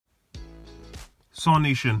Saw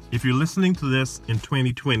Nation, if you're listening to this in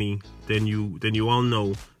 2020, then you all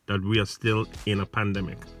know that we are still in a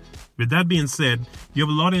pandemic. With that being said, you have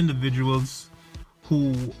a lot of individuals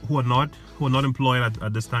who are not employed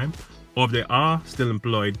at this time, or if they are still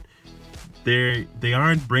employed, they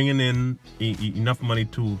aren't bringing in enough money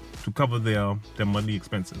to cover their monthly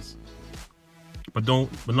expenses. But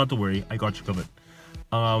not to worry, I got you covered.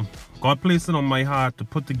 God placed it on my heart to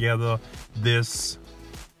put together this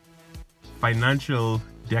financial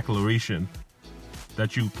declaration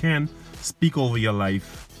that you can speak over your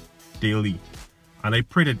life daily. And I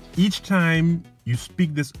pray that each time you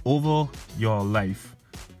speak this over your life,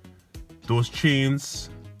 those chains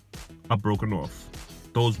are broken off,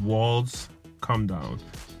 those walls come down,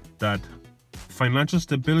 that financial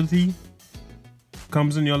stability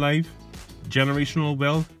comes in your life, generational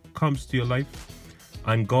wealth comes to your life,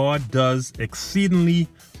 and God does exceedingly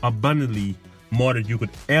abundantly more than you could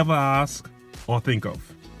ever ask or think of.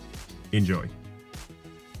 Enjoy.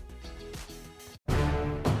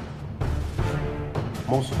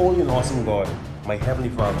 Most holy and awesome God, my heavenly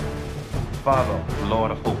Father,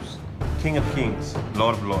 Lord of hosts, King of kings,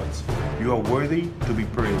 Lord of lords, you are worthy to be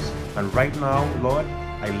praised. And right now, Lord,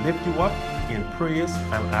 I lift you up in praise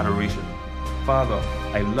and adoration. Father,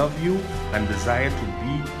 I love you and desire to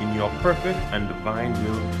be in your perfect and divine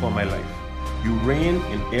will for my life. You reign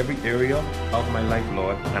in every area of my life,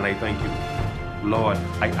 Lord, and I thank you. Lord,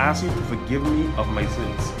 I ask you to forgive me of my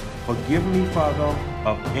sins. Forgive me, Father,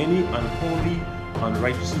 of any unholy,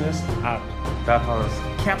 unrighteousness act that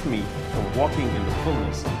has kept me from walking in the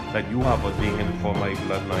fullness that you have ordained for my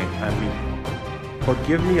bloodline and me.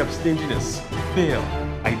 Forgive me of stinginess, fear,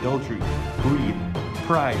 adultery, greed,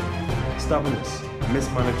 pride, stubbornness,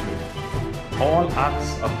 mismanagement, all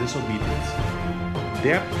acts of disobedience.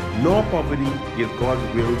 Death nor poverty is God's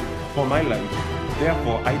will for my life.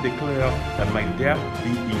 Therefore, I declare that my death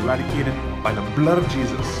be eradicated by the blood of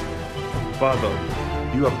Jesus. Father,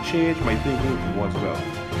 you have changed my thinking towards wealth.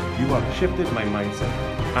 You have shifted my mindset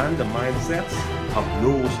and the mindsets of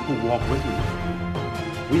those who walk with me.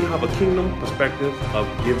 We have a kingdom perspective of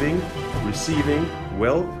giving, receiving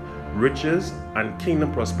wealth, riches, and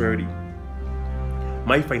kingdom prosperity.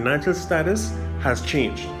 My financial status has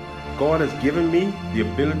changed. God has given me the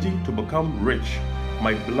ability to become rich.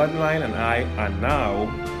 My bloodline and I are now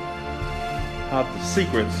have the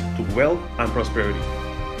secrets to wealth and prosperity.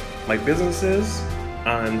 My businesses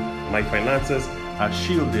and my finances are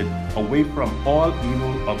shielded away from all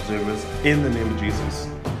evil observers in the name of Jesus.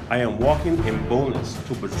 I am walking in boldness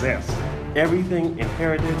to possess everything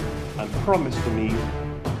inherited and promised to me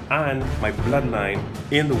and my bloodline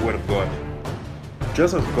in the Word of God.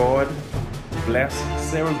 Just as God blessed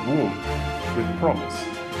Sarah's womb with promise,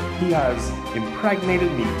 He has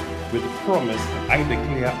impregnated me with the promise that I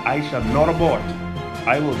declare I shall not abort.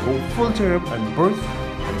 I will go full term and birth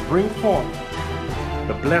and bring forth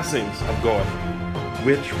the blessings of God,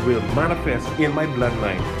 which will manifest in my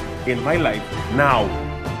bloodline, in my life now.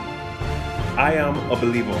 I am a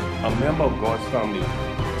believer, a member of God's family,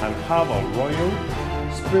 and have a royal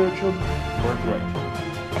spiritual birthright,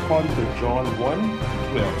 according to John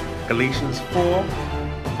 1:12, Galatians 4,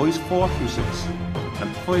 verse 4 through 6, and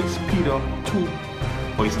 1 Peter 2,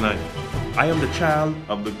 verse 9. I am the child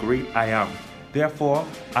of the great I am. Therefore,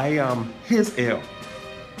 I am His heir,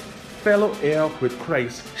 fellow heir with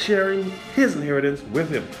Christ, sharing His inheritance with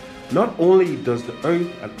Him. Not only does the earth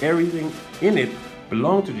and everything in it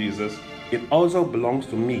belong to Jesus, it also belongs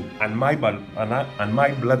to me and my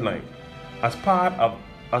bloodline, as part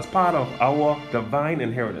of our divine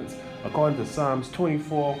inheritance, according to Psalms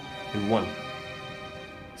 24:1.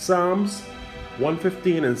 Psalms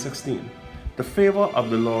 115 and 16. The favor of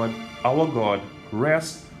the Lord our God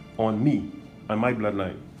rests on me and my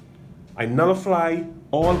bloodline. I nullify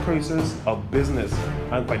all curses of business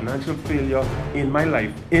and financial failure in my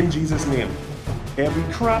life in Jesus' name. Every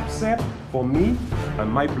trap set for me and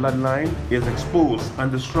my bloodline is exposed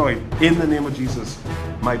and destroyed in the name of Jesus.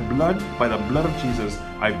 By the blood of Jesus,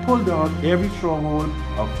 I pull down every stronghold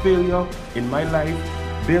of failure in my life,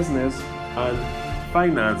 business, and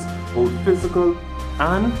finance, both physical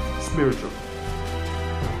and spiritual.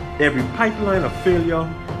 Every pipeline of failure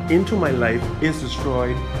into my life is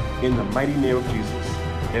destroyed in the mighty name of Jesus.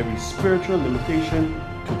 Every spiritual limitation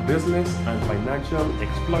to business and financial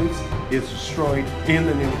exploits is destroyed in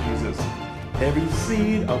the name of Jesus. Every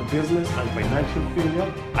seed of business and financial failure,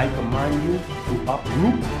 I command you to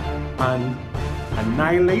uproot and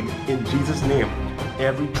annihilate in Jesus' name.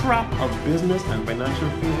 Every trap of business and financial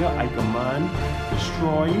failure, I command,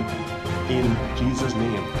 destroy in Jesus'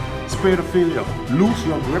 name. Spirit of failure, loose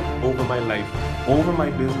your grip over my life. over my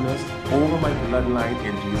business, over my bloodline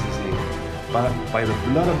in Jesus' name. By the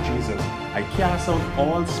blood of Jesus, I cast out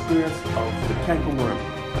all spirits of the cankerworm,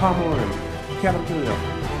 palmerworm, caterpillar,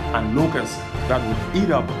 and locust that would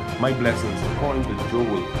eat up my blessings, according to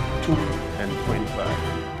Joel 2:25.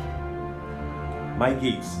 My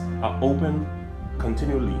gates are open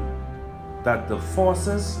continually, that the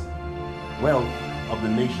forces, wealth of the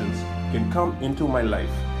nations can come into my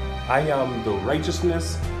life. I am the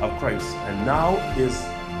righteousness of Christ, and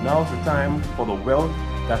now's the time for the wealth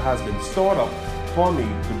that has been stored up for me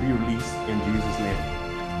to be released in Jesus' name.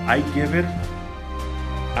 I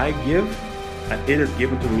give, and it is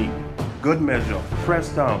given to me. Good measure,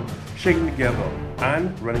 pressed down, shaken together,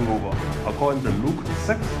 and running over, according to Luke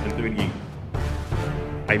 6:38.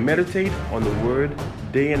 I meditate on the word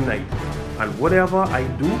day and night, and whatever I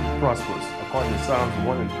do prospers, according to Psalms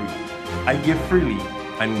 1:3. I give freely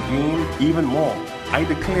and gain even more. I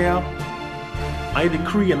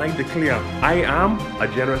decree and I declare, I am a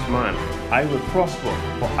generous man. I will prosper,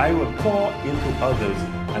 for I will pour into others,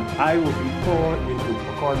 and I will be poured into,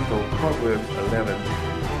 according to Proverbs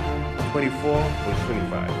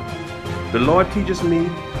 11:24-25. The Lord teaches me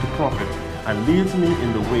to profit and leads me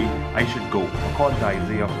in the way I should go, according to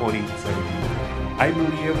Isaiah 40:17. I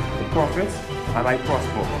believe the prophets, and I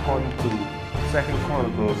prosper, according to 2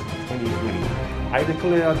 Chronicles 20:20. I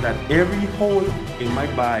declare that every hole in my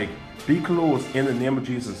bag be closed in the name of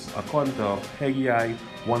Jesus, according to Haggai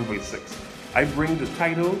 1:6. I bring the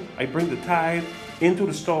tithe into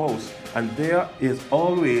the storehouse, and there is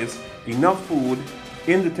always enough food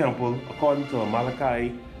in the temple, according to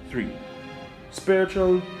Malachi 3.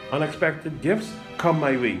 Spiritual unexpected gifts come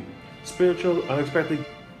my way. Spiritual unexpected.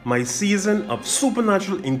 My season of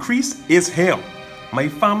supernatural increase is here. My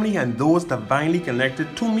family and those divinely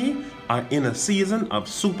connected to me are in a season of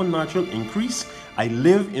supernatural increase. I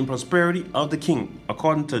live in prosperity of the King,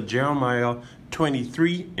 according to Jeremiah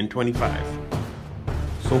 23:25.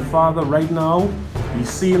 So Father, right now, we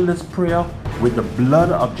seal this prayer with the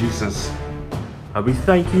blood of Jesus. And we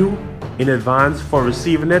thank you in advance for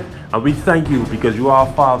receiving it. And we thank you because you are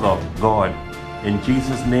Father, God. In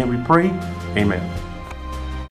Jesus' name we pray. Amen.